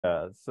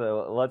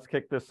So let's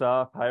kick this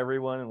off. Hi,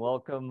 everyone, and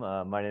welcome.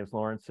 My name is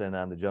Lawrence, and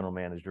I'm the General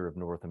Manager of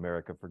North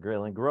America for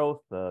Galen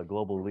Growth, a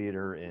global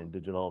leader in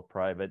digital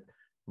private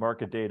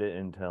market data,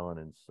 intel,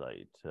 and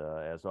insight.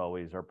 As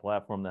always, our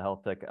platform, the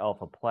Health Tech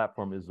Alpha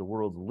platform, is the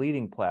world's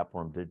leading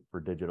platform for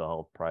digital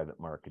health private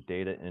market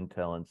data,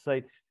 intel, and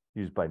insight,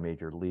 used by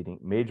major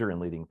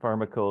and leading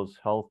pharmacos,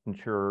 health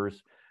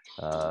insurers,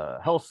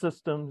 health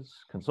systems,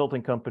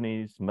 consulting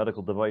companies,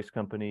 medical device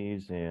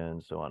companies,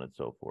 and so on and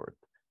so forth.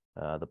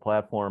 The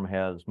platform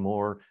has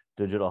more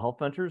digital health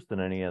ventures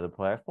than any other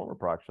platform,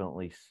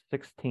 approximately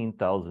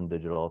 16,000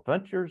 digital health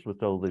ventures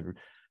with over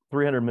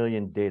 300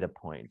 million data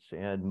points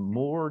and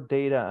more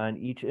data on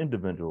each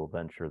individual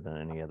venture than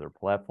any other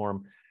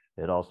platform.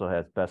 It also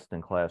has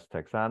best-in-class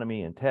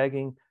taxonomy and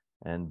tagging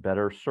and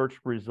better search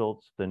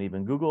results than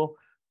even Google,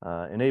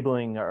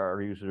 enabling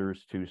our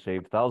users to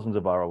save thousands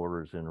of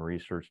hours in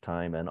research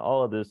time. And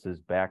all of this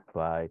is backed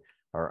by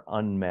our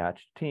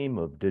unmatched team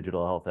of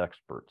digital health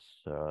experts.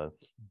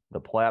 The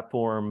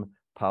platform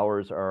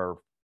powers our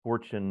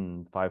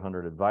Fortune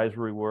 500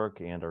 advisory work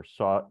and our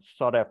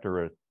sought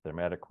after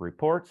thematic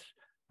reports,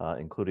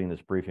 including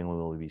this briefing we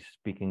will be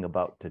speaking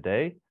about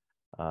today.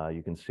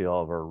 You can see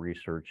all of our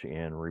research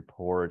and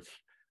reports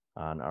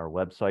on our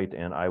website,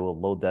 and I will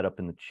load that up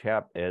in the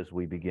chat as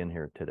we begin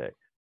here today.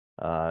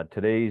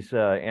 Today's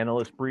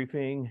analyst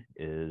briefing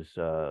is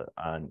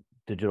on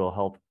digital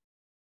health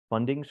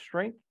funding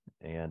strength,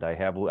 and I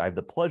have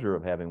the pleasure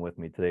of having with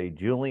me today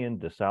Julian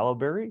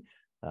DeSalvoberry,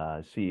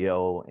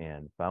 CEO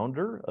and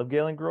founder of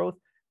Galen Growth,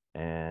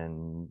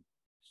 and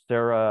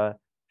Sarah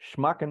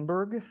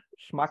Schmachtenberg,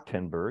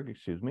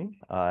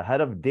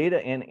 head of data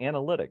and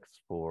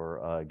analytics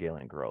for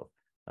Galen Growth.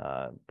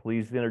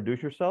 Please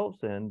introduce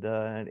yourselves and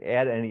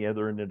add any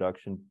other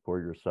introduction for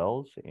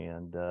yourselves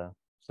and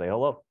say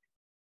hello.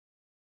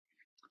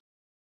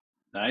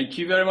 Thank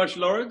you very much,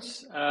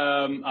 Lawrence.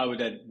 I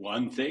would add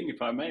one thing,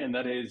 if I may, and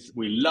that is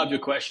we love your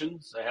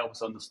questions. They help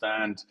us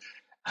understand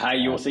how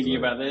you're thinking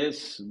about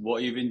this,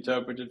 what you've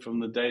interpreted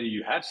from the data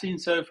you have seen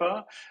so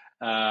far.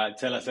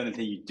 Tell us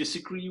anything you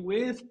disagree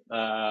with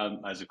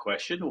as a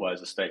question or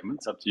as a statement.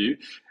 It's up to you.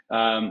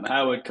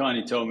 Howard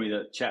kindly told me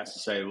that chat's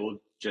disabled.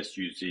 Just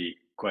use the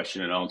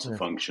question and answer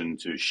function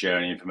to share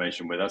any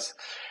information with us.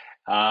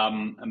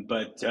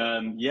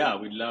 Yeah,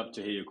 we'd love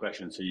to hear your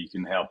questions so you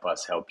can help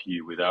us help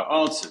you with our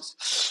answers.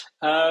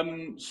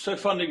 So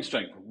funding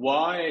strength.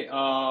 Why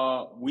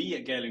are we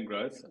at Galen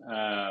Growth,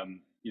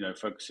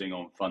 focusing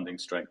on funding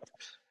strength?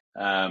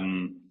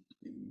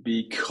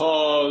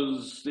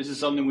 Because this is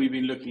something we've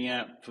been looking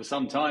at for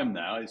some time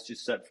now. It's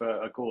just that for,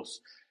 of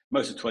course,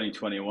 most of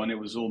 2021, it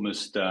was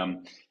almost, a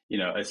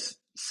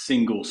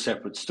single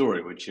separate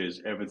story, which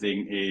is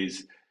everything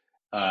is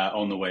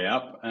on the way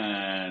up,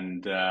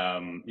 and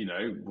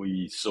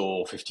we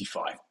saw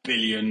 55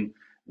 billion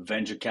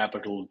venture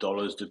capital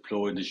dollars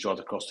deployed and shot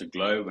across the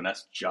globe, and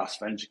that's just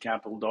venture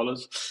capital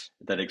dollars.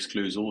 That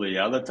excludes all the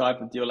other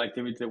type of deal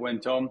activity that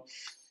went on.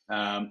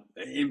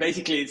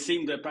 Basically, it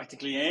seemed that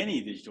practically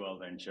any digital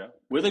venture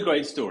with a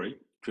great story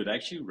could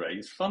actually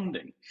raise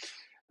funding.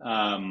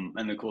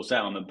 And of course,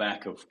 that on the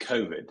back of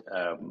COVID,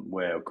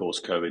 where of course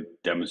COVID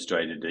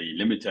demonstrated the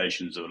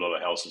limitations of a lot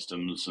of health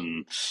systems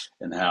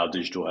and how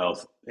digital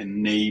health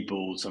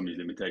enabled some of these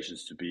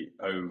limitations to be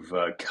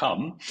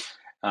overcome.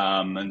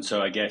 And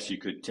so I guess you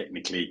could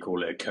technically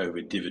call it a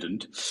COVID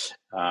dividend,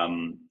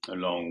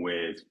 along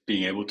with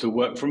being able to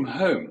work from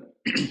home.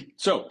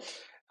 So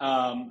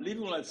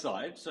leaving all that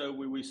aside, so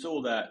we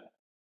saw that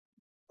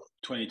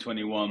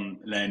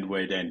 2021 land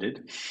where it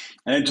ended.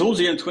 And then towards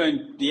the end of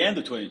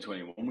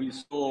 2021, we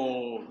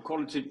saw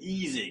quantitative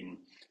easing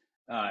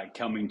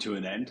coming to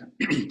an end.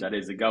 That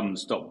is, the government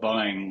stopped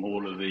buying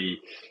all of the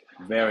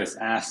various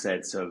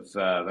assets of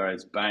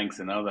various banks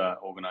and other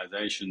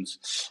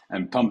organizations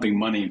and pumping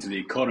money into the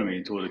economy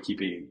in order to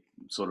keep it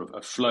sort of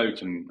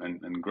afloat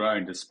and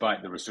growing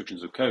despite the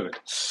restrictions of COVID.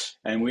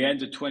 And we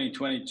entered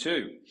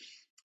 2022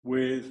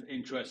 with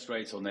interest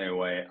rates on their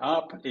way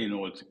up in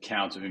order to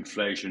counter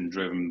inflation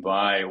driven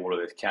by all of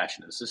this cash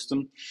in the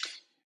system.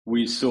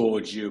 We saw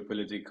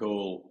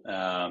geopolitical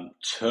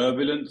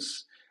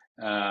turbulence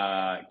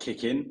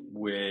kick in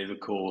with, of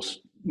course,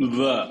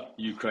 the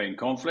Ukraine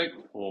conflict,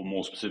 or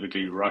more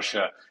specifically,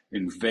 Russia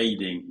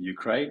invading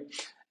Ukraine.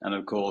 And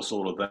of course,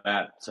 all of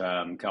that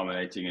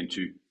culminating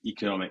into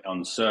economic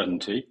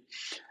uncertainty.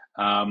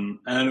 And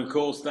of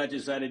course, that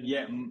just added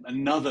yet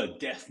another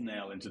death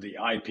nail into the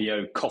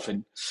IPO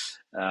coffin.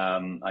 I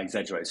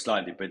exaggerate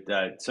slightly, but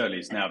certainly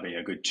it's now been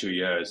a good 2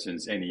 years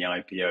since any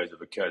IPOs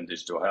have occurred in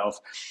digital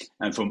health.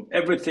 And from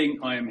everything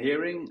I am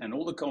hearing and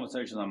all the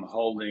conversations I'm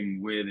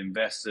holding with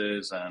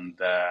investors and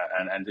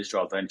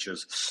digital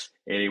ventures,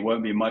 it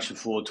won't be much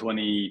before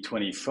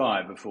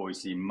 2025 before we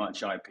see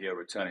much IPO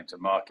returning to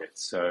market.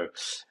 So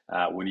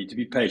we need to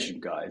be patient,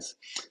 guys.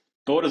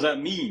 But what does that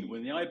mean?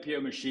 When the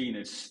IPO machine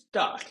is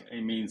stuck,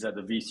 it means that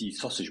the VC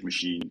sausage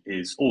machine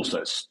is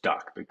also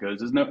stuck because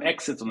there's no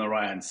exit on the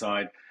right-hand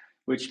side,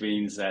 which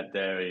means that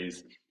there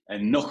is a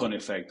knock-on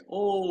effect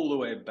all the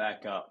way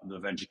back up the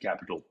venture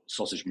capital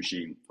sausage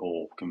machine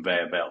or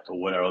conveyor belt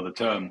or whatever other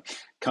term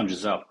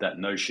conjures up that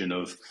notion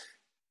of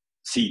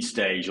seed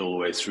stage all the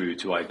way through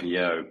to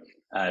IPO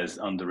as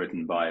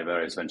underwritten by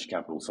various venture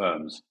capital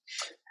firms.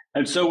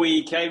 And so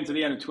we came to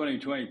the end of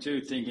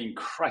 2022 thinking,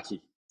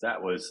 cracky,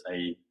 that was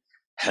a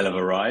hell of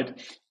a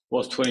ride.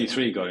 What's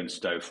 23 got in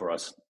stow for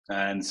us?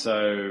 And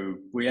so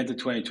we entered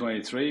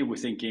 2023, we're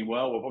thinking,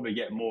 well, we'll probably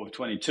get more of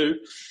 22.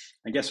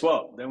 And guess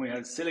what? Then we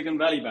had Silicon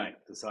Valley Bank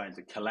deciding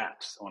to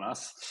collapse on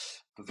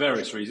us for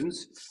various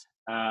reasons.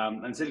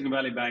 And Silicon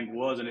Valley Bank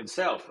was in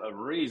itself a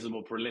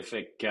reasonable,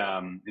 prolific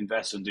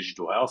investor in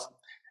digital health,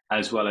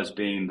 as well as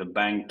being the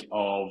bank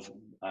of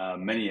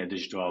many a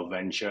digital health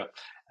venture,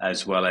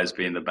 as well as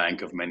being the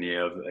bank of many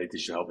of a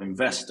digital health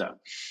investor.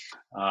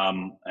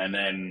 And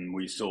then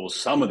we saw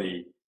some of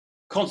the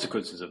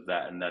consequences of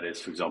that, and that is,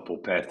 for example,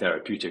 Pear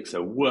Therapeutics,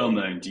 a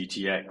well-known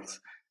DTX,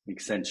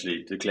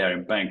 essentially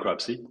declaring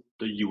bankruptcy,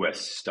 the US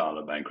style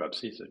of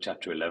bankruptcy, so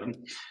Chapter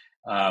 11.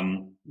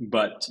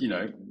 But, you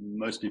know,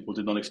 most people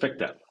did not expect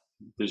that.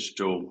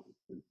 Digital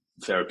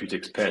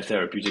therapeutics, Pear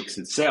Therapeutics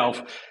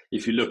itself,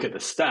 if you look at the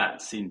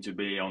stats, seem to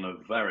be on a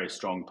very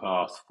strong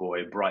path for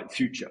a bright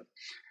future.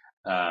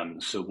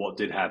 So what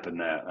did happen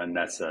there? And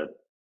that's a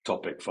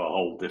topic for a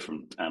whole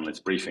different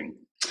analyst briefing.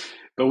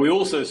 But we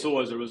also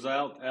saw as a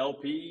result,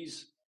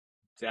 LPs,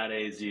 that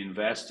is the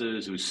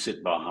investors who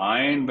sit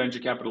behind venture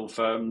capital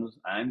firms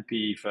and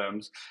PE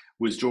firms,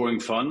 withdrawing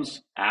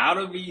funds out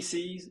of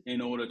VCs in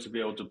order to be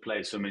able to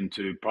place them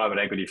into private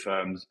equity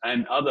firms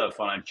and other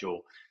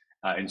financial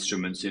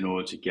instruments in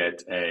order to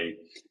get a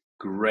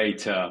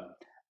greater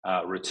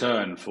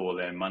return for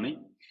their money.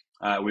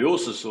 We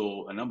also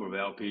saw a number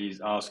of LPs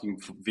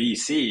asking for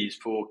VCs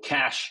for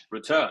cash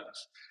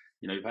returns.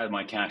 You know, you've had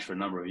my cash for a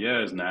number of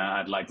years now.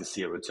 I'd like to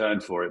see a return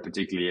for it,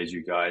 particularly as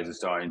you guys are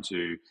starting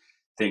to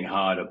think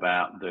hard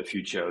about the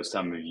future of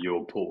some of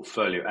your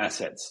portfolio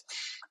assets.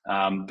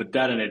 But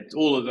that and it,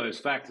 all of those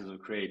factors have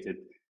created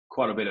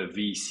quite a bit of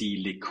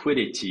VC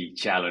liquidity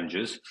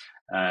challenges.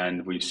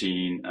 And we've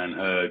seen and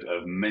heard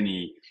of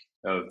many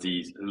of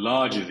these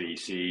larger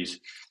VCs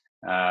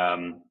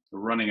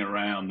running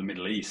around the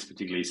Middle East,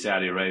 particularly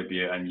Saudi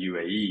Arabia and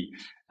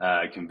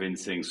UAE,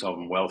 convincing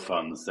sovereign wealth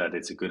funds that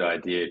it's a good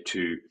idea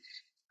to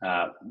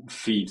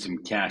feed some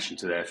cash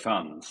into their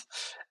funds.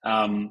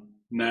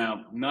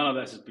 Now, none of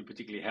this has been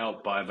particularly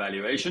helped by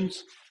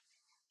valuations.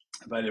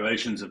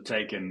 Valuations have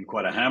taken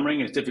quite a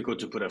hammering. It's difficult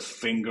to put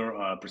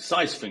a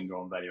precise finger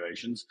on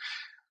valuations,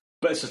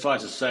 but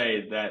suffice to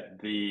say that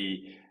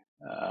the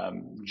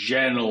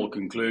general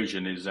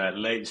conclusion is that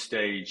late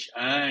stage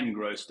and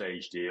growth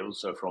stage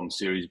deals, so from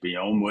Series B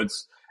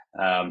onwards,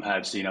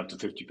 have seen up to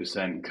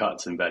 50%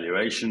 cuts in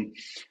valuation,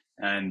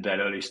 and that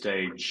early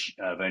stage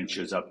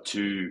ventures up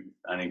to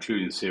and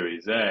including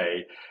Series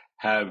A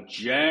have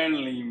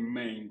generally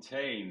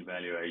maintained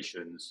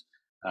valuations,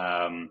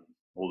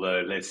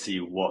 although let's see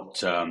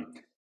what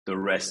the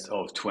rest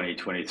of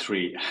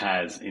 2023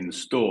 has in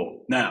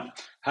store. Now,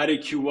 how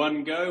did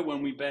Q1 go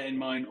when we bear in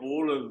mind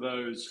all of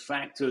those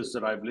factors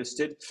that I've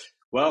listed?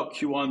 Well,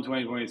 Q1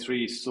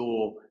 2023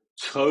 saw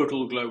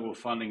total global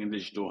funding in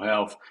digital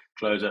health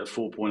close at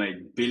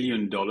 $4.8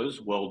 billion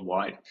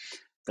worldwide.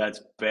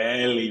 That's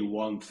barely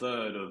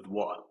 1/3 of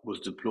what was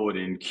deployed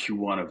in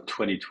Q1 of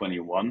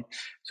 2021.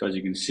 So as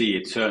you can see,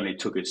 it certainly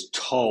took its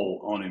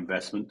toll on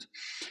investment.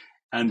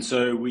 And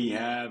so we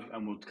have,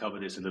 and we'll cover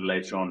this a little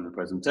later on in the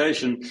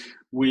presentation,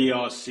 we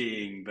are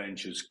seeing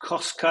ventures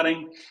cost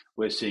cutting,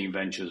 we're seeing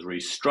ventures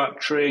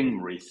restructuring,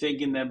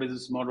 rethinking their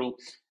business model,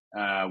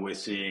 we're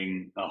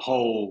seeing a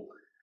whole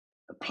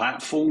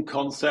platform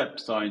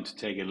concept starting to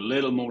take a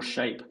little more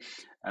shape.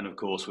 And of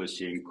course, we're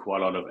seeing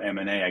quite a lot of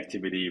M&A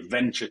activity,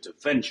 venture to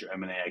venture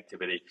M&A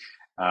activity,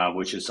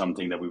 which is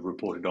something that we've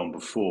reported on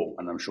before.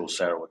 And I'm sure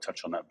Sarah will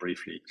touch on that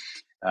briefly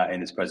in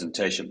this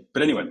presentation.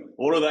 But anyway,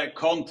 all of that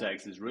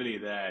context is really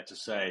there to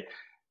say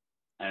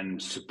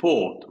and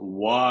support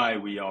why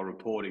we are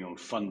reporting on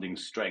funding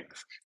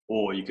strength,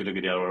 or you could look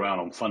at the other way around,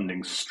 on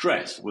funding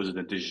stress within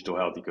the digital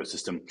health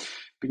ecosystem.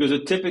 Because a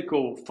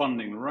typical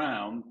funding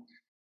round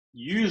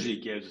usually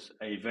gives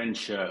a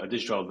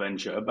digital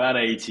venture, about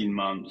 18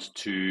 months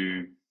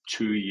to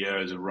 2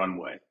 years of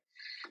runway.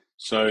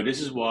 So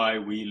this is why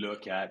we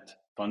look at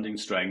funding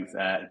strength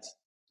at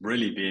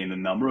really being the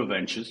number of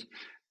ventures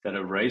that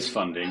have raised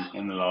funding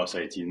in the last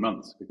 18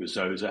 months, because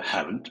those that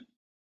haven't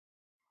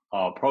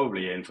are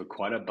probably in for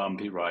quite a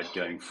bumpy ride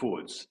going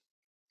forwards.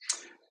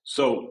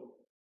 So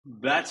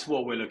that's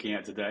what we're looking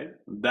at today.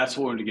 That's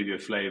what we're going to give you a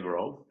flavor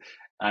of.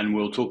 And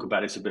we'll talk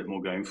about this a bit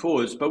more going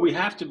forwards. But we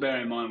have to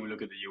bear in mind when we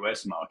look at the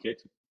US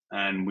market,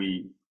 and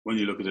when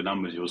you look at the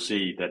numbers, you'll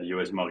see that the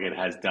US market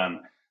has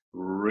done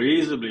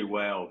reasonably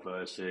well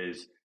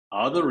versus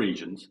other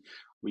regions.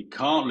 We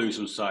can't lose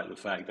from sight the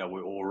fact that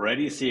we're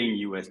already seeing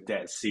US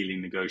debt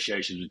ceiling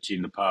negotiations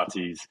between the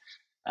parties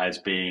as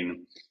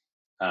being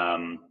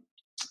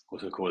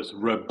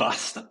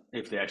robust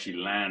if they actually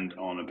land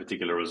on a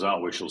particular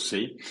result, which we'll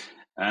see.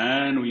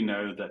 And we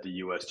know that the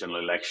US general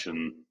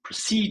election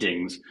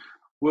proceedings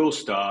will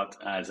start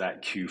as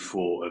at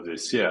Q4 of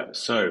this year.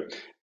 So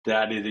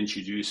that is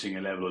introducing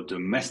a level of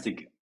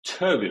domestic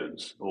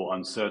turbulence or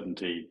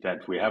uncertainty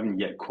that we haven't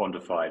yet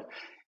quantified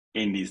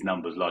in these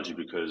numbers, largely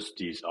because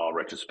these are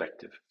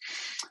retrospective.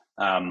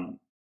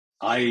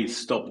 I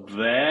stop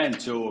there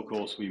until, of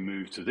course, we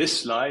move to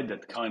this slide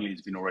that kindly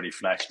has been already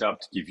flashed up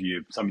to give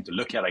you something to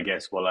look at, I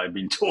guess, while I've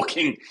been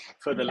talking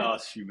for the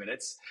last few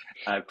minutes.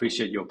 I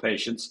appreciate your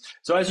patience.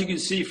 So as you can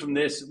see from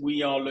this,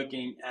 we are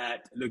looking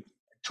at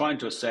trying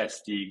to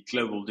assess the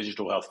global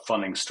digital health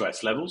funding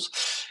stress levels.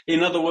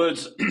 In other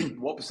words,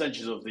 what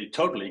percentage of the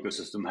total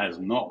ecosystem has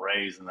not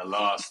raised in the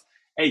last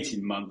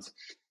 18 months?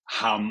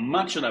 How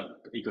much of that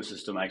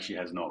ecosystem actually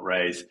has not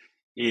raised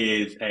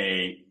is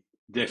a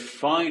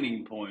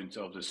defining point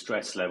of the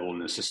stress level in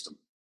the system.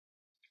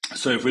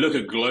 So if we look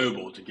at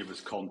global to give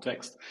us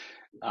context,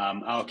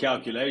 our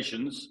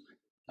calculations,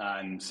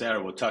 and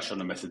Sarah will touch on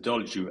the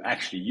methodology we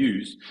actually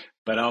use,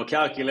 but our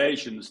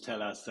calculations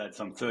tell us that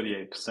some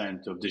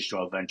 38% of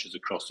digital health ventures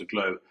across the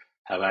globe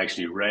have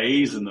actually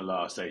raised in the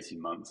last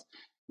 18 months,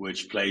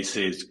 which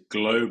places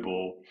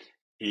global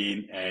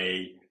in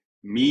a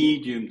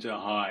medium to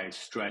high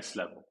stress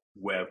level,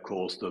 where, of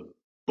course, the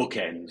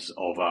bookends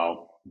of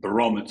our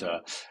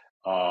barometer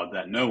are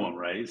that no one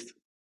raised,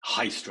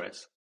 high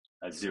stress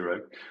at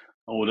 0,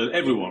 or that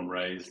everyone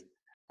raised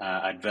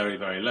at very,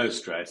 very low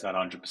stress at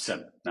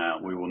 100%. Now,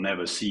 we will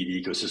never see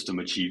the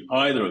ecosystem achieve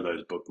either of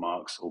those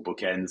bookmarks or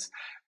bookends,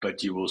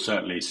 but you will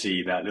certainly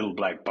see that little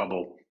black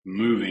bubble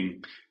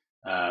moving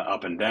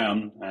up and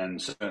down.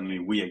 And certainly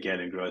we at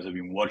Getting Growth have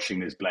been watching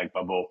this black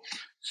bubble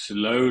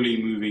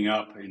slowly moving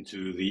up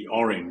into the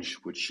orange,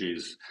 which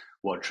is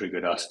what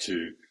triggered us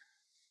to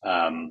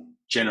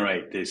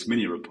generate this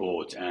mini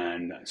report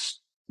and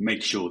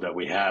make sure that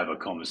we have a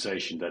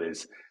conversation that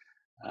is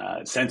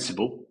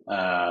sensible,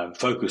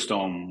 focused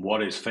on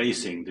what is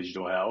facing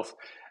digital health,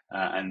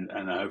 and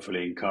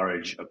hopefully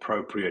encourage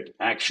appropriate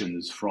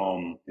actions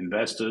from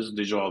investors,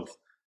 digital health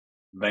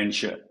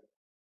venture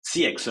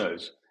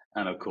CXOs,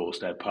 and of course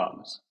their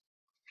partners.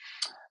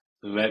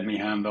 Let me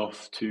hand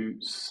off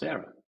to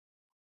Sarah.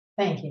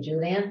 Thank you,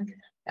 Julian.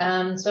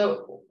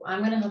 So I'm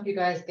going to help you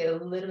guys get a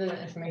little bit of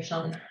information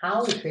on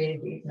how we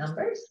created these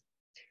numbers,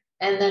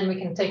 and then we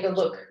can take a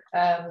look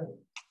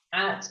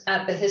at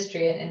the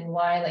history and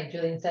why, like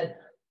Julian said,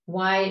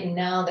 why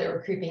now that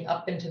we're creeping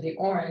up into the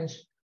orange,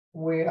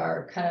 we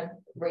are kind of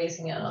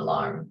raising an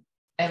alarm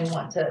and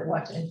want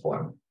to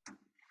inform.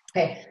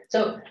 Okay,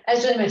 so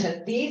as Julian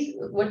mentioned,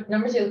 what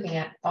numbers you're looking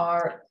at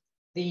are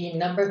the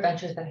number of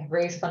ventures that have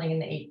raised funding in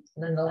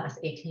the last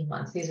 18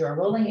 months. These are a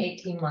rolling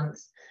 18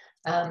 months.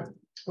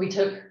 We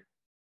took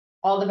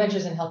all the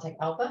ventures in Health Tech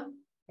Alpha,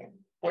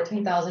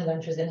 14,000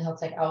 ventures in Health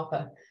Tech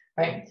Alpha,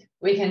 right?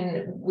 We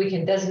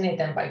can designate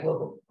them by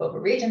global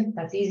region.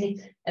 That's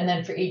easy. And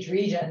then for each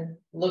region,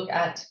 look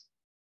at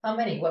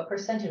what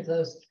percentage of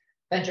those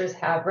ventures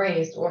have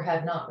raised or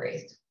have not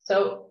raised.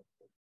 So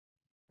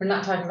we're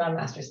not talking about a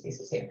master's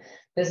thesis here.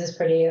 This is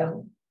pretty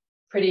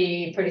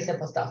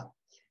simple stuff.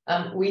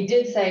 We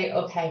did say,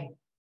 okay,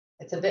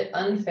 it's a bit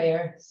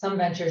unfair. Some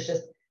ventures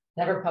just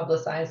never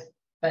publicize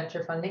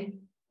venture funding,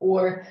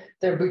 or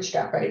they're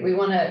bootstrapped, right?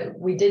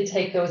 We did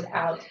take those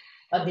out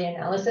of the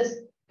analysis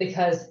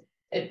because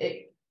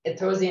it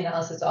throws the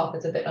analysis off.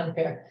 It's a bit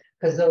unfair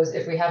because those,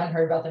 if we haven't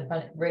heard about them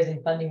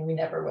raising funding, we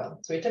never will.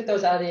 So we took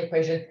those out of the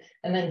equation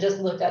and then just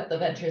looked at the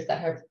ventures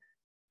that have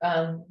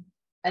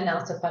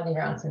announced a funding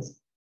round since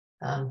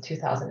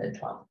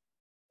 2012.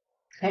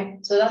 Okay,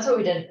 so that's what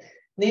we did.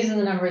 These are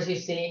the numbers you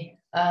see.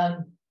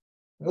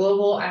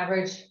 Global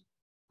average,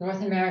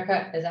 North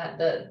America is at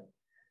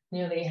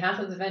nearly half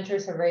of the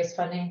ventures have raised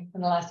funding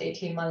in the last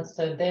 18 months.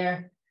 So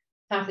there,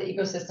 half the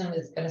ecosystem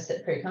is going to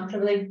sit pretty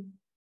comfortably.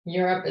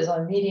 Europe is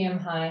on medium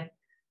high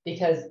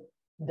because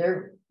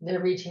they're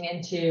reaching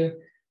into,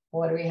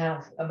 what do we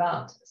have?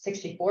 About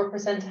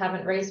 64%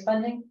 haven't raised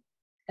funding.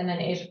 And then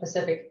Asia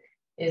Pacific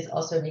is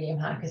also medium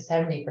high because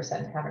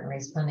 70% haven't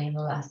raised funding in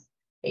the last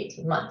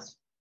 18 months.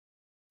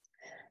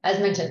 As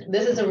mentioned,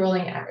 this is a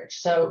rolling average.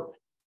 So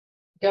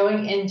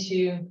going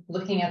into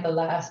looking at the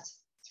last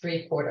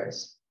 3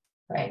 quarters,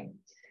 right?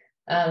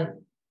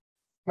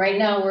 Right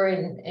now we're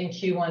in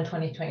Q1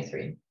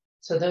 2023.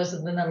 So those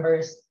are the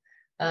numbers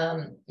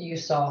you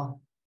saw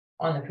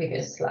on the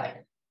previous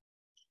slide.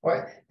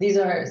 Or these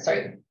are,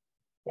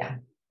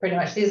 pretty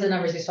much these are the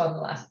numbers you saw on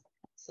the last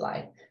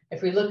slide.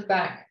 If we look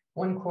back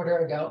 1 quarter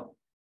ago,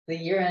 the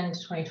year end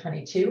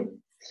 2022,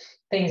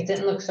 things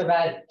didn't look so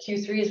bad.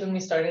 Q3 is when we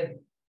started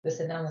this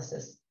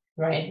analysis,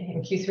 right?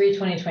 In Q3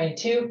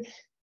 2022,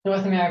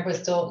 North America was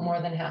still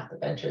more than half the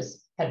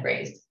ventures had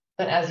raised.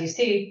 But as you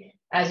see,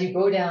 as you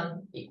go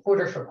down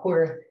quarter for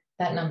quarter,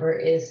 that number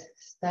is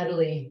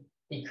steadily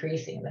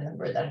decreasing, the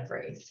number that have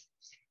raised.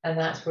 And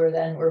that's where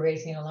then we're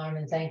raising an alarm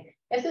and saying,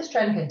 if this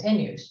trend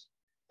continues,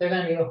 there are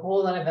going to be a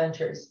whole lot of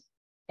ventures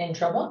in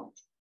trouble,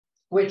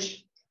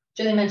 which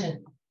Julie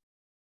mentioned.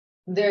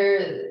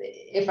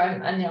 If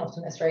I'm the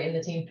optimist, right, in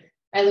the team,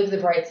 I look at the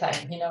bright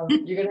side.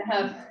 You're going to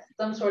have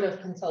some sort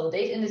of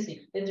consolidation,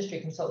 industry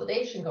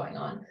consolidation going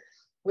on.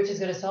 which is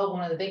going to solve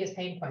one of the biggest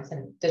pain points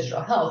in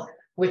digital health,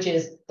 which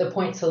is the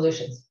point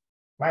solutions,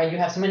 right? You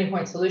have so many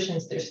point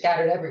solutions, they're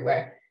scattered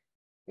everywhere.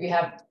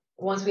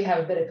 Once we have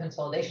a bit of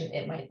consolidation,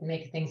 it might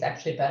make things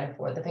actually better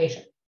for the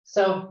patient.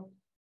 So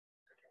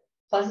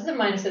pluses and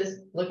minuses,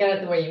 look at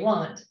it the way you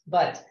want,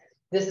 but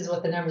this is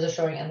what the numbers are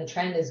showing, and the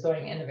trend is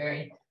going in a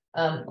very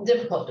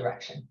difficult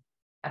direction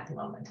at the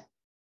moment.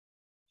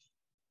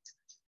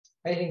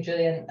 What do you think,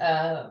 Julian?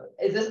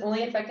 Is this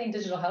only affecting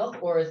digital health,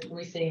 or are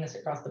we seeing this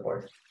across the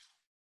board?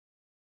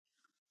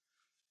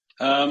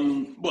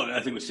 Well,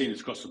 I think we're seeing this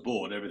across the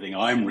board. Everything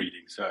I'm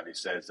reading certainly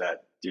says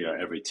that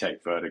every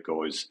tech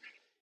vertical is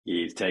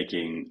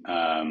taking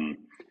an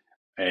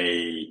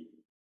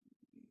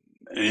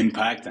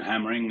impact, a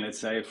hammering, let's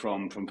say,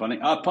 from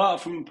funding, apart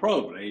from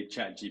probably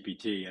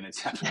ChatGPT and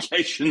its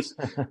applications,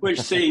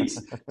 which seems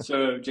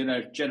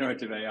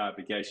generative AI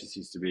applications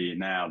seems to be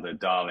now the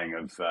darling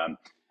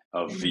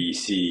of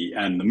VC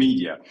and the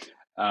media.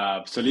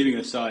 So leaving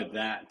aside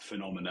that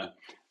phenomena,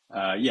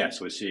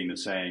 yes, we're seeing the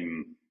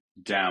same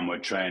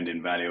downward trend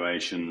in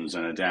valuations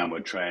and a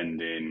downward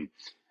trend in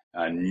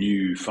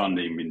new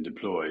funding being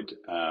deployed,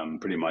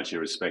 pretty much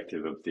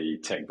irrespective of the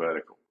tech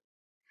vertical.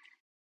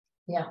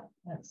 Yeah,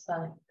 that's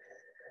fine.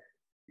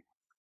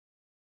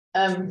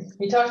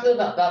 You talked a little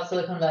about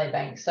Silicon Valley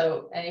Bank.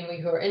 So anyone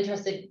who are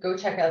interested, go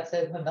check out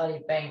Silicon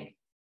Valley Bank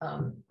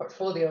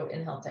portfolio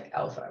in Health Tech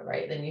Alpha,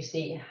 right? Then you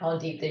see how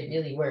deep they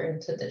really were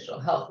into digital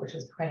health, which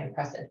was quite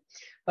impressive.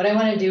 What I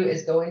want to do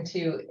is go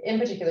into, in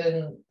particular,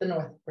 in the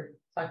North, we're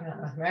talking about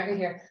North America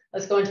here,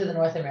 let's go into the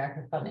North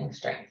American funding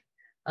strength,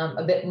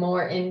 a bit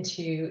more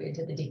into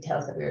the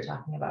details that we were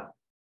talking about.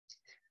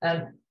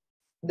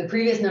 The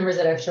previous numbers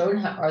that I've shown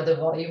are the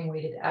volume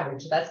weighted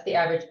average. That's the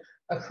average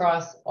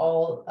across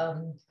all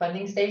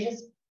funding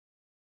stages,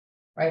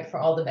 right, for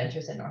all the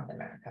ventures in North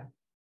America.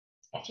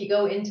 If you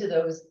go into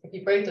those, if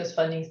you break those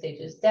funding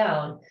stages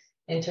down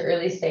into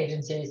early stage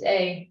and Series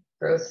A,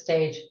 growth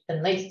stage,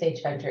 and late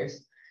stage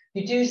ventures,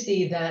 you do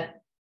see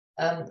that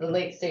the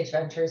late stage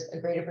ventures, a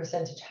greater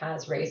percentage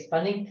has raised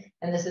funding,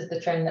 and this is the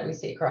trend that we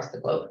see across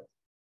the globe,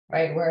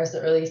 right? Whereas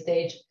the early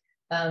stage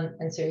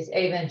and Series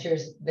A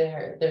ventures,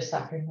 they're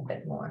suffering a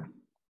bit more.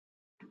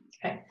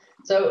 Okay,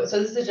 so this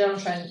is a general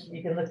trend.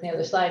 You can look at the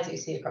other slides that you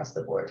see across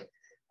the board,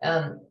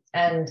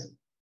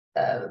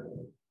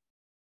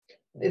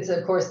 it's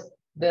of course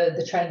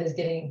the trend is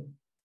getting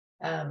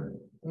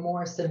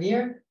more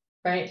severe,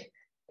 right?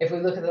 If we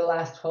look at the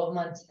last 12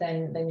 months,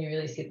 then you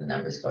really see the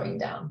numbers going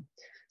down.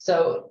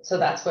 So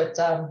that's what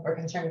we're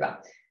concerned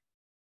about.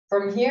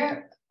 From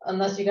here,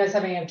 unless you guys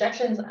have any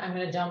objections, I'm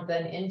going to jump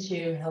then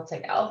into Health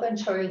Tech Alpha and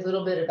show you a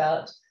little bit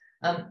about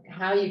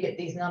how you get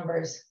these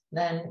numbers.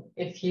 Then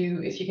if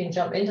you can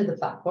jump into the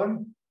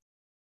platform,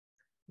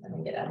 let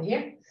me get out of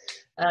here,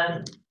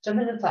 jump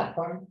into the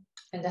platform,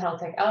 into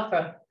Health Tech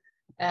Alpha.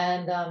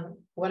 And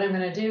what I'm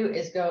going to do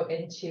is go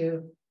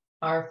into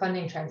our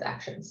funding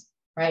transactions,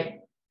 right?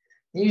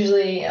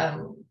 Usually,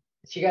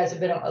 if you guys have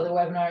been on other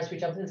webinars, we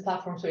jump into this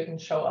platform so we can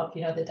show up,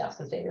 the depth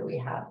of data we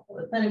have,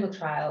 the clinical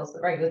trials,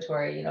 the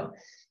regulatory,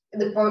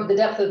 the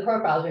depth of the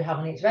profiles we have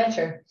on each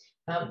venture.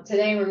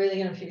 Today, we're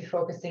really going to be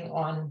focusing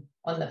on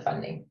the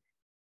funding.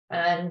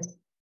 And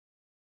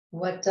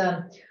what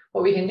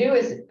we can do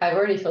is, I've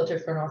already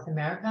filtered for North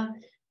America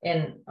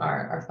in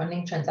our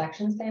funding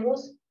transactions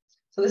tables.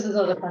 So this is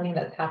all the funding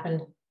that's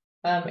happened,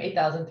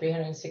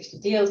 8,360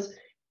 deals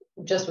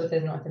just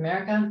within North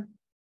America.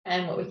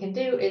 And what we can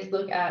do is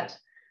look at,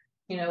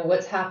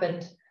 what's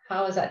happened,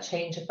 how has that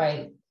changed if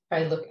I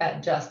look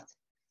at just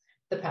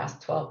the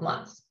past 12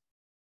 months,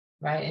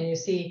 right? And you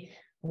see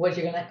what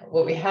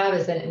we have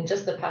is that in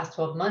just the past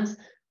 12 months,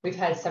 we've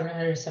had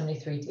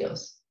 773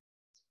 deals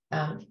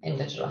in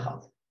digital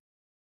health,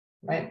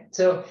 right?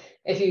 So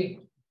if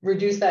you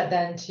reduce that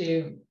then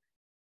to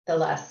the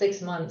last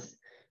 6 months,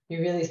 you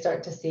really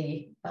start to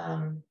see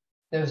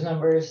those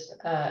numbers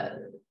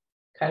kind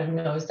of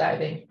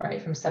nosediving,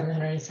 right, from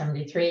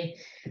 773,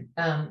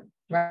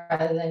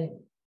 rather than,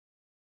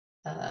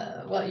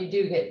 well, you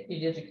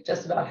did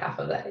just about half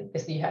of that.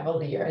 So you have all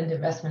the year-end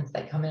investments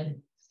that come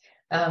in.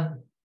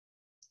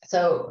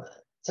 So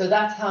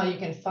that's how you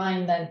can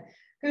find then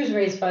who's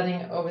raised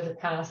funding over the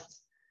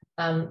past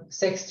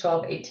 6,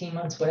 12, 18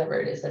 months, whatever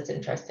it is that's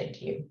interesting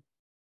to you.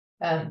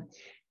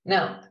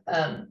 Now,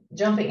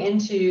 jumping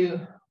into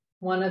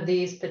one of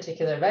these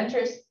particular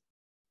ventures,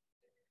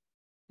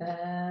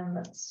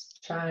 let's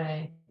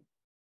try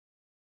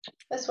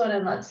this one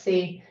and let's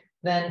see,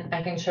 then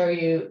I can show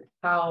you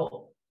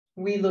how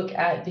we look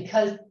at,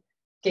 because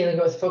Gala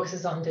Growth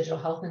focuses on digital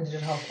health and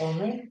digital health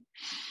only,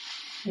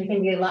 we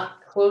can get a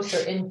lot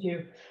closer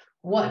into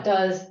what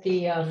does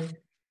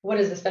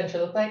this venture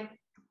look like?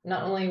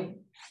 Not only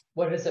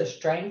what is their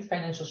strength,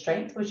 financial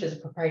strength, which is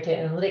proprietary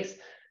analytics,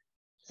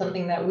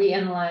 something that we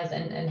analyze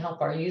and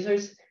help our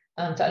users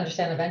to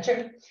understand the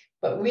venture,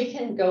 but we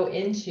can go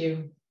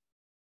into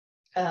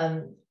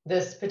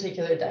this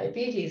particular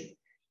diabetes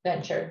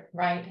venture,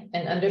 right,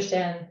 and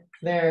understand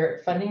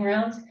their funding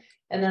rounds,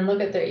 and then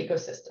look at their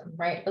ecosystem,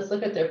 right? Let's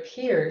look at their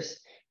peers.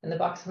 And the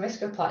box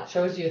whisker plot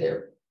shows you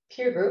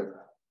peer group,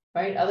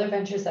 right? Other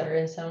ventures that are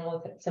in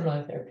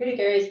similar therapeutic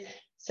areas,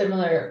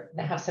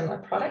 that have similar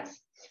products.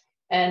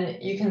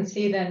 And you can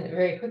see then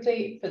very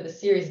quickly for the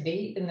Series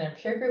B in their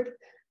peer group,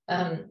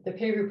 the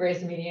peer group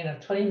raised a median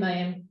of 20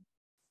 million,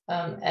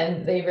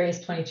 and they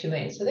raised 22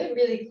 million. So they're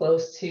really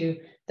close to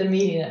the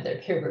median of their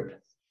peer group,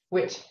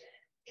 which,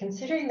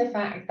 considering the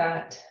fact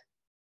that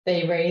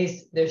they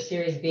raised their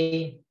Series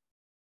B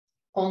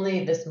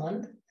only this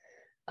month,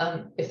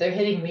 if they're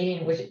hitting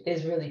median, which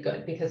is really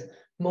good, because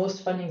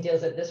most funding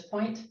deals at this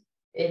point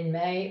in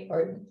May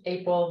or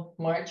April,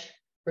 March,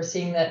 we're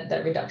seeing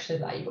that reduction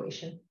in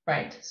valuation,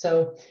 right?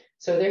 So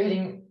they're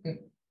hitting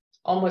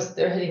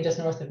just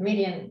north of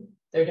median.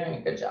 They're doing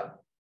a good job.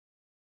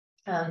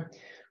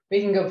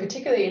 We can go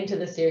particularly into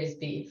the Series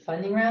B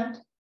funding round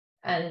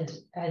and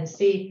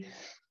see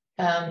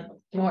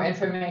more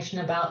information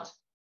about,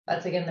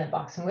 that's again that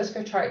box and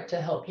whisker chart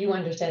to help you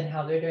understand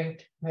how they're doing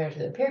compared to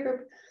their peer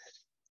group.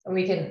 And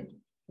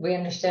we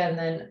understand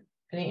then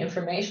any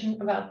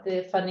information about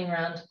the funding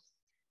round,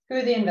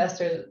 who the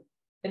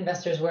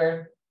investors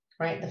were,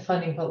 right? The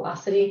funding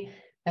velocity,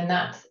 and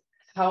that's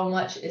how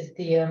much is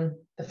the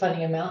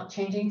funding amount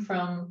changing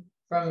from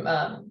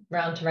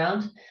round to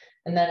round,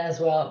 and then as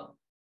well,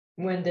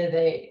 when did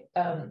they?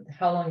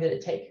 How long did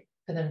it take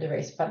for them to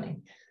raise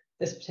funding?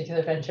 This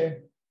particular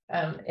venture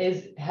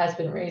has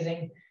been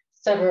raising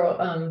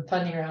several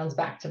funding rounds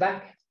back to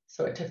back,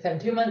 so it took them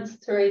 2 months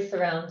to raise the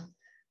round.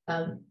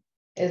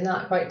 Is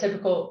not quite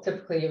typical.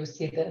 Typically, you would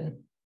see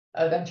then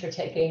a venture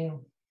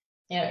taking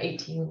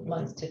 18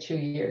 months to 2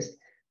 years,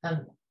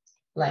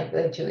 like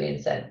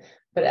Julian said.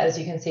 But as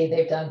you can see,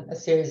 they've done a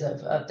series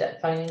of debt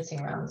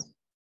financing rounds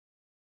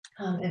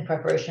in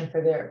preparation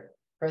for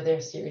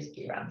their Series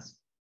B rounds.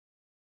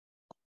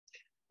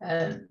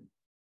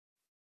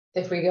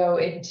 If we go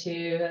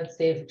into, let's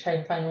see, try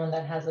and find one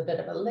that has a bit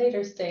of a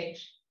later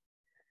stage,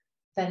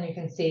 then you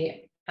can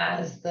see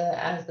as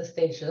the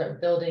stages are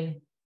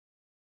building.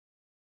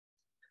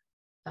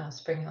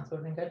 Springhouse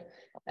would have been good.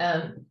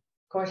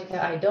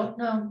 Cortica, I don't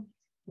know,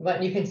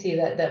 but you can see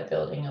that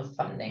building of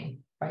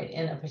funding, right,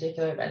 in a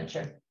particular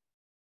venture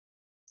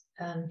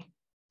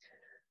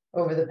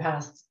over the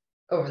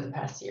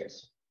past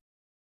years.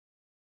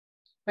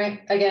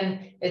 Right.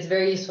 Again, it's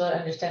very useful to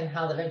understand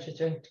how the venture is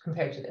doing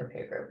compared to their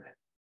peer group.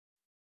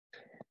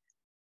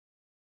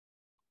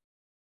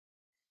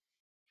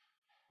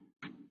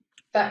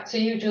 Back to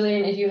you,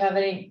 Julian, if you have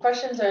any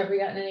questions, or have we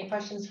gotten any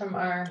questions from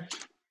our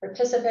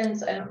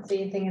participants? I don't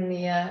see anything in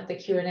the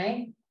Q&A.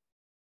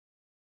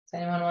 Does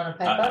anyone want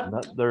to pipe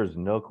up? There's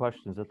no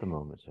questions at the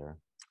moment, Sarah.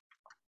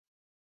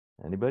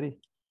 Anybody?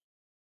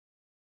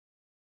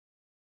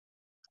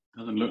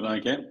 Doesn't look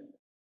like it.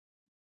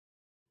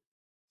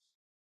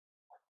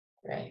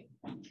 Right.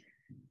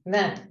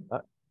 Then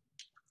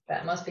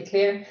that must be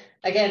clear.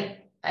 Again,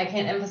 I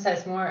can't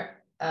emphasize more.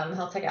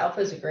 Health Tech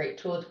Alpha is a great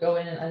tool to go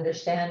in and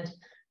understand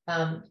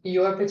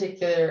your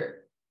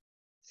particular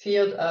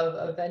field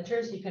of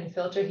ventures. You can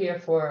filter here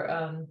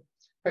for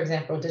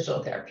example,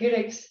 digital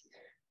therapeutics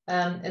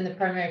in the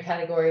primary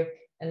category,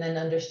 and then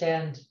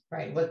understand,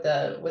 right, what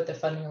the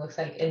funding looks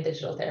like in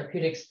digital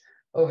therapeutics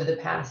over the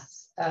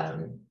past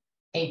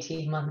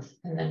 18 months,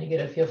 and then you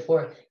get a feel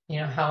for,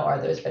 how are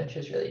those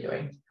ventures really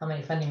doing? How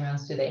many funding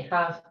rounds do they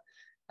have?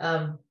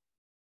 There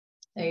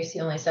you see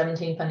only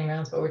 17 funding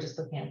rounds, but we're just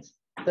looking at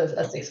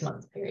a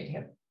 6-month period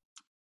here.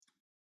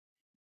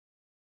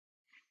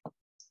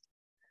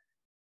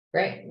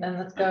 Great, then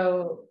let's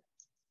go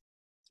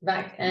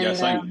back and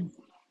yes,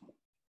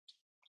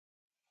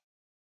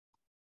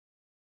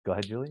 go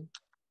ahead, Julie.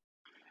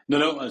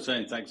 No, I was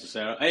saying thanks to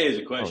Sarah. Hey, here's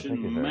a question.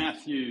 Thank you, Sarah.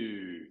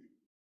 Matthew.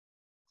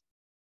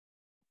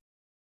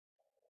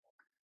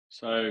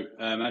 So,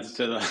 as I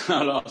said,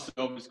 I'll ask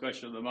the obvious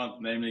question of the month,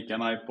 namely,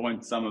 can I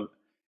point some of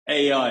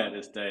AI at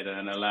this data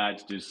and allow it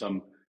to do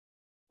some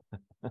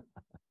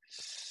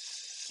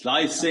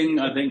slicing,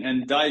 I think,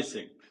 and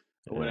dicing?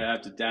 Or would I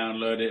have to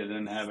download it and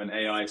then have an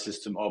AI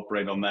system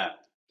operate on that?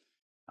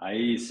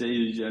 I'm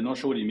not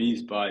sure what he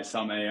means by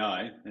some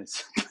AI.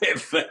 It's a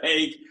bit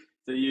vague,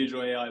 the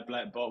usual AI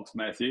black box,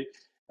 Matthew.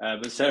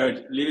 But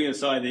Sarah, leaving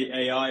aside the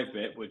AI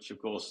bit, which of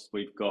course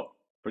we've got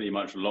pretty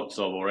much lots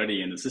of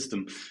already in the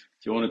system,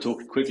 do you want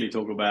to quickly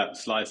talk about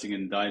slicing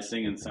and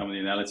dicing and some of the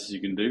analysis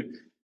you can do,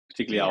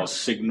 particularly our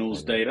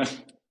signals data?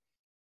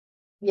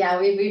 Yeah,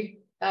 we've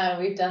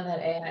done that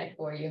AI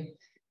for you.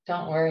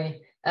 Don't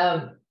worry.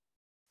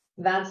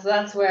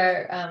 That's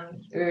where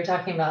we were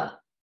talking about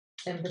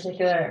in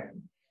particular.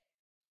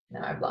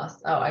 Now I've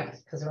lost.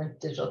 Because we're in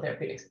digital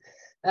therapeutics.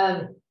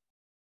 In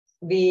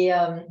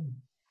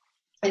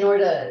order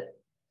to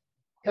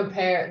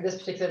compare this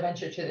particular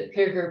venture to the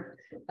peer group,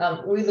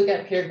 we look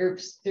at peer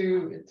groups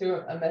through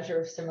a measure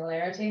of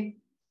similarity,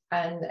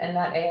 and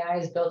that AI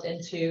is built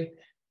into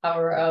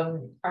our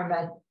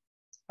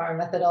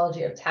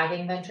methodology of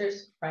tagging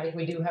ventures. Right,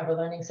 we do have a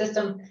learning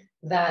system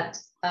that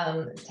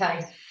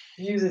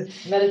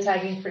uses meta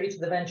tagging for each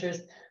of the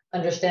ventures,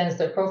 understands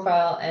their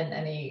profile and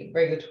any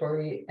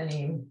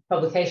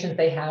publications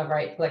they have.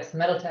 Right, collects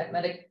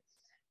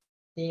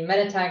the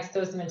meta tags,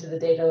 throws them into the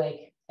data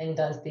lake, and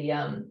does the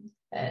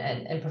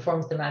and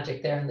performs the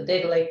magic there in the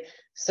data lake,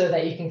 so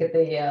that you can get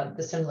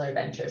the similar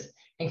ventures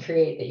and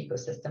create the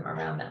ecosystem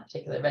around that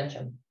particular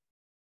venture.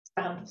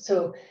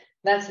 So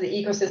that's the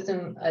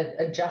ecosystem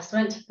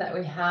adjustment that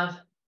we have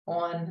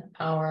on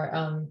our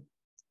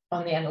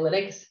on the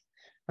analytics,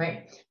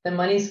 right? The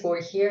money score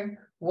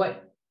here,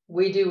 what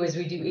we do is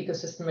we do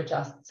ecosystem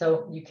adjust.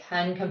 So you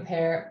can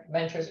compare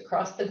ventures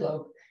across the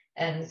globe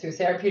and through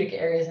therapeutic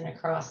areas and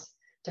across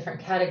different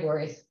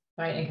categories,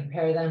 right? And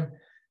compare them.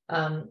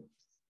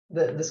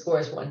 The score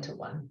is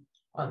 1-to-1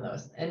 on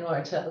those in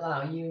order to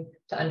allow you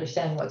to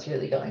understand what's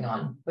really going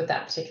on with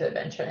that particular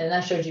venture. And I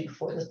showed you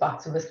before this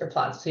box of whisker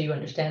plots, so you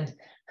understand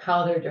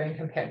how they're doing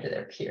compared to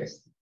their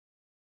peers.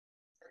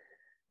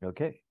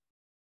 Okay.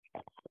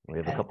 We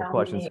have a couple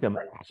questions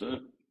coming. So,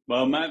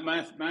 well,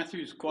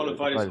 Matthew's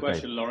qualified his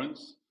question,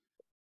 Lawrence.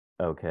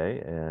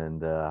 Okay,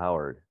 and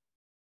Howard.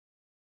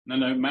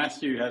 No,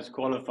 Matthew has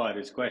qualified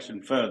his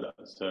question further.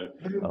 So,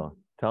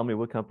 tell me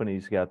what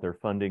companies got their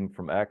funding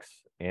from X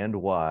and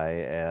Y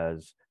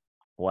as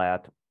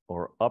flat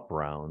or up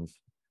rounds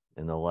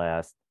in the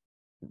last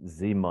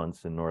Z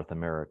months in North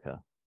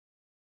America.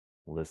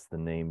 List the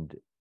named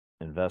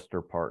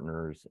investor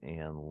partners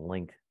and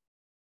link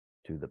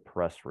to the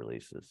press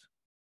releases.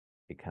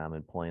 A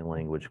common plain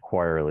language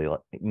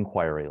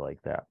inquiry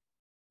like that.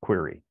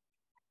 Query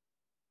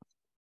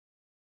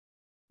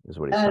is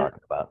what he's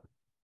talking about.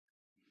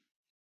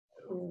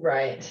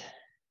 Right.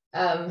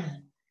 I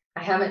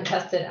haven't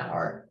tested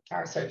our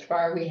search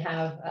bar. We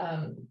have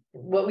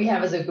what we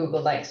have is a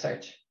Google-like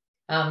search.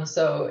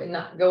 So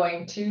not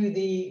going to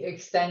the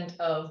extent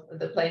of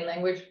the plain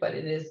language, but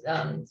it is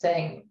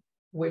saying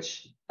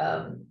which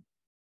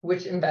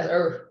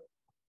investor,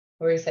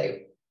 or we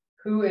say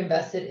who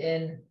invested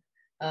in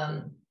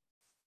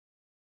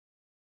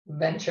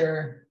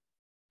venture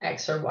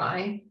X or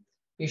Y.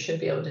 You should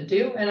be able to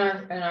do in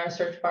our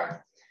search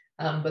bar.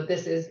 But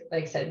this is,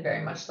 like I said,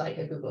 very much like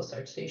a Google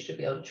search. So you should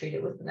be able to treat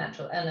it with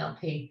natural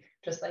NLP,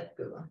 just like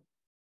Google.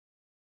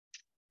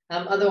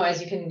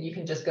 Otherwise, you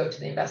can just go to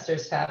the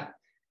investors tab,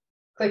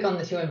 click on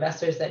the 2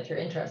 investors that you're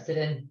interested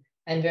in,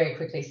 and very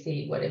quickly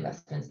see what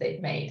investments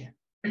they've made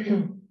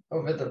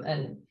over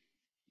the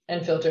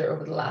and filter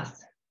over the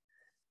last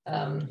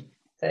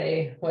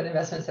say what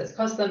investments has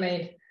Costa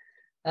made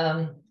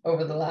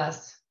over the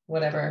last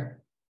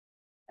whatever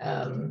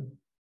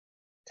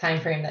time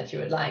frame that you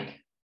would like,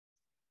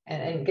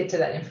 and get to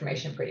that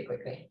information pretty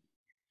quickly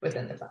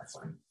within the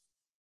platform.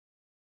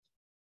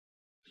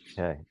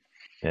 Okay,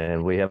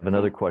 and we have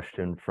another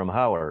question from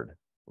Howard.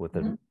 With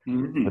a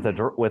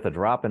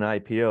drop in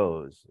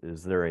IPOs,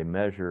 is there a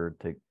measure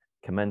to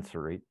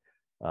commensurate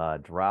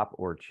drop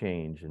or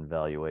change in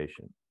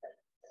valuation?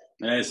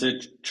 It's a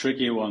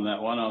tricky one,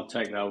 that one. I'll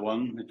take that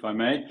one, if I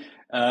may.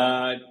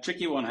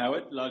 Tricky one,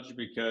 Howard, largely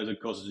because, of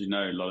course, as you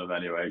know, a lot of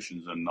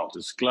valuations are not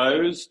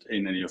disclosed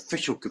in any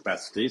official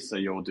capacity, so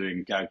you're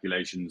doing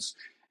calculations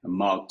and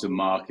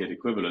mark-to-market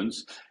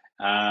equivalents.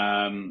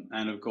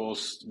 And, of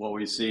course, what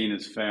we've seen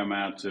is a fair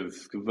amount of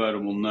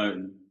convertible note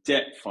and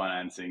debt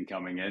financing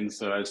coming in,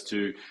 so as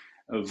to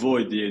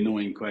avoid the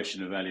annoying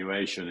question of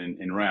valuation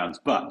in rounds.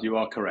 But you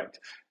are correct.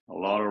 A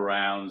lot of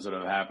rounds that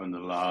have happened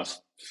in the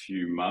last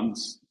few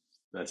months,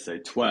 let's say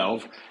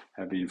 12,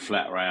 have been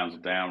flat rounds or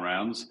down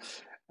rounds.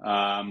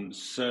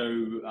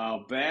 So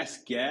our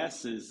best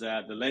guess is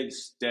that the late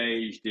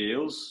stage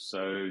deals,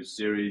 so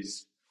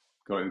series,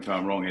 correct me if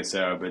I'm wrong here,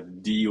 Sarah,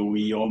 but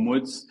DOE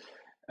onwards,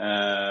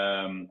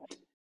 in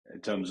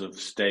terms of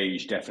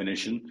stage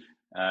definition,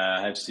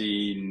 have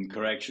seen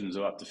corrections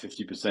of up to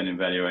 50% in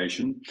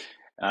valuation.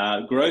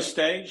 Growth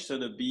stage, so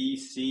the B,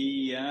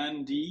 C,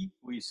 and D,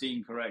 we've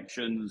seen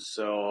corrections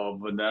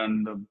of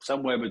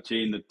somewhere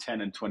between the 10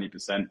 and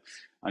 20%.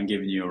 I'm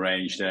giving you a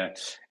range there.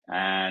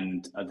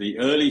 And at the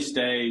early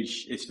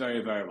stage, it's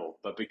very variable.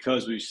 But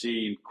because we've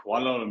seen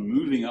quite a lot of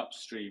moving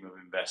upstream of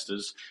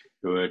investors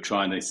who are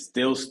trying to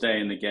still stay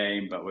in the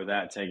game, but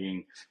without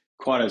taking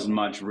quite as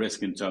much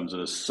risk in terms of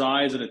the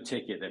size of the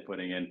ticket they're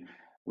putting in,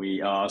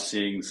 we are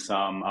seeing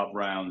some up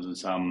rounds and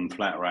some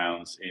flat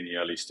rounds in the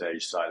early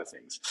stage side of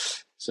things.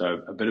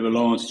 So a bit of a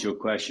long answer to your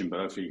question, but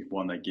hopefully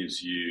one that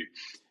gives you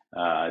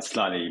a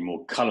slightly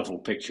more colorful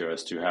picture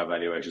as to how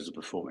valuations are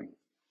performing.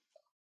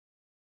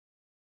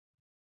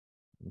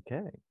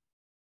 Okay.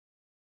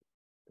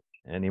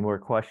 Any more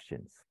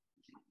questions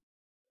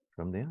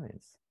from the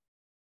audience?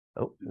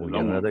 Oh, we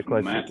got another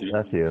question.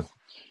 Matthew.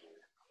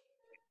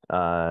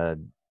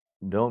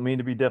 Don't mean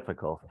to be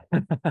difficult.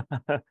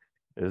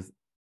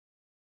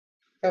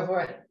 Go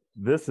for it.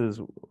 This is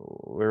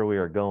where we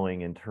are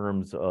going in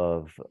terms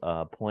of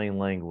plain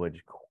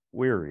language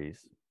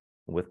queries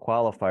with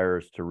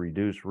qualifiers to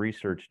reduce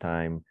research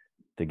time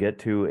to get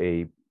to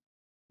a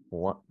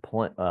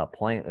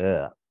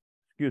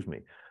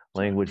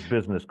language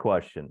business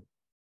question.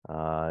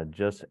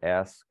 Just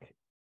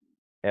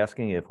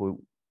asking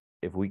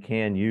if we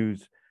can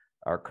use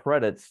our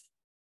credits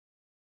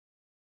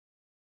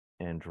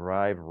and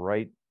drive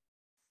right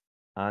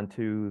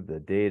onto the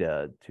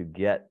data to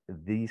get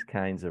these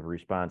kinds of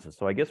responses.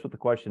 So I guess what the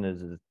question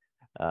is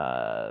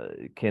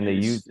can they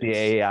use the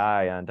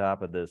AI on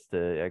top of this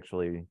to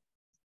actually?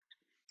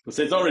 Well,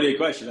 so it's not really a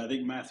question. I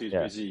think Matthew's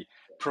busy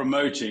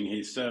promoting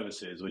his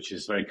services, which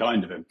is very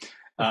kind of him.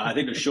 I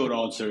think the short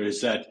answer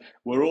is that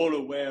we're all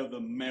aware of the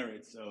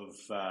merits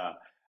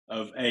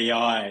of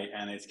AI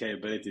and its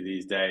capability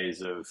these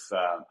days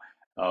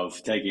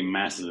of taking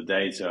masses of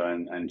data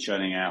and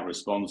churning out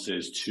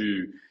responses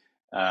to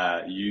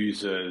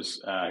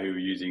users who are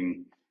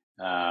using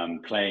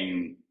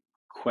plain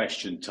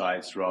question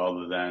types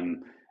rather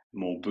than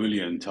more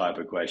Boolean type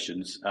of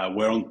questions.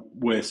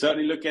 We're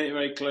certainly looking at it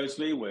very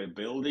closely. We're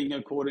building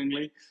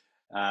accordingly.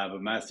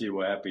 But Matthew,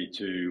 we're happy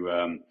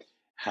to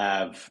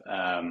have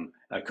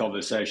a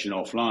conversation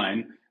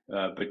offline.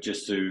 But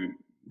just to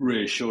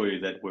reassure you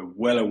that we're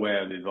well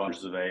aware of the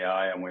advantages of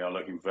AI, and we are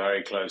looking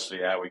very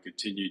closely at how we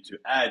continue to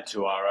add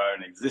to our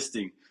own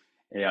existing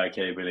AI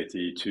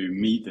capability to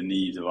meet the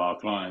needs of our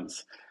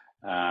clients,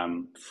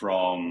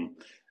 from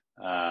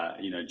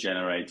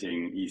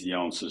generating easy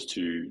answers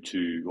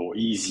or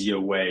easier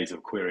ways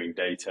of querying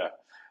data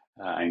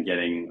and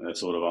getting the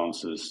sort of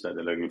answers that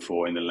they're looking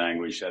for in the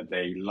language that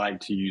they like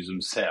to use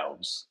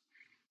themselves.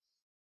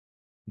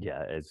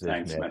 Yeah.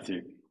 Thanks,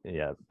 Matthew.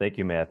 Yeah. Thank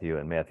you, Matthew.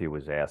 And Matthew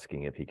was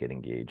asking if he could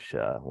engage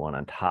one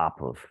on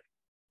top of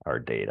our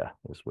data,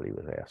 is what he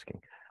was asking.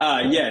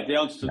 Yeah, the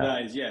answer to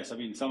that is yes. I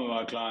mean, some of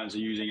our clients are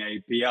using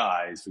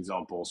APIs, for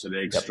example, so they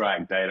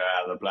extract data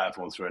out of the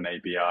platform through an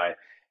API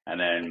and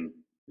then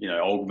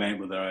augment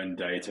with their own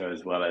data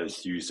as well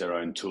as use their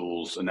own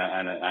tools and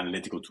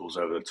analytical tools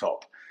over the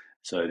top.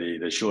 So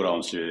the short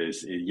answer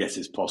is yes,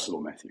 it's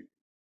possible, Matthew.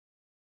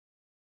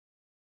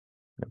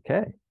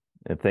 Okay,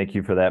 and thank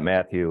you for that,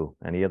 Matthew.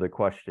 Any other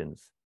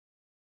questions?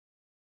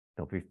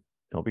 Don't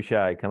be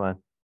shy. Come on.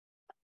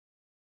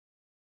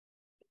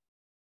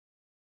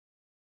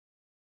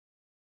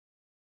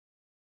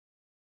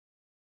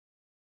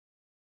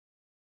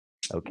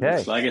 Okay.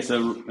 Looks like it's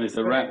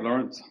a wrap,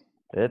 Lawrence.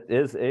 It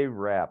is a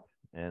wrap.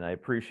 And I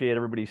appreciate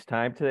everybody's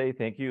time today.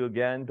 Thank you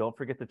again. Don't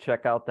forget to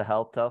check out the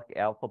Health Tech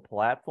Alpha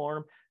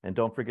platform. And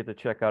don't forget to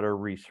check out our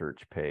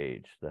research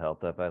page. The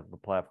Health Tech Alpha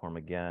platform,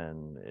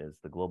 again, is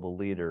the global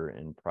leader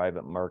in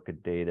private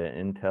market data,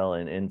 intel,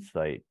 and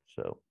insight.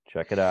 So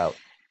check it out.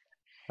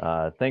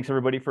 Thanks,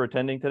 everybody, for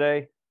attending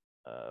today.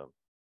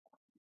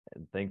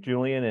 And thank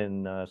Julian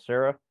and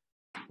Sarah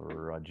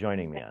for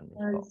joining me on this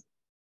call.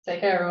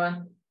 Take care,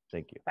 everyone.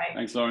 Thank you. Bye.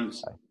 Thanks,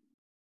 Lawrence. Bye.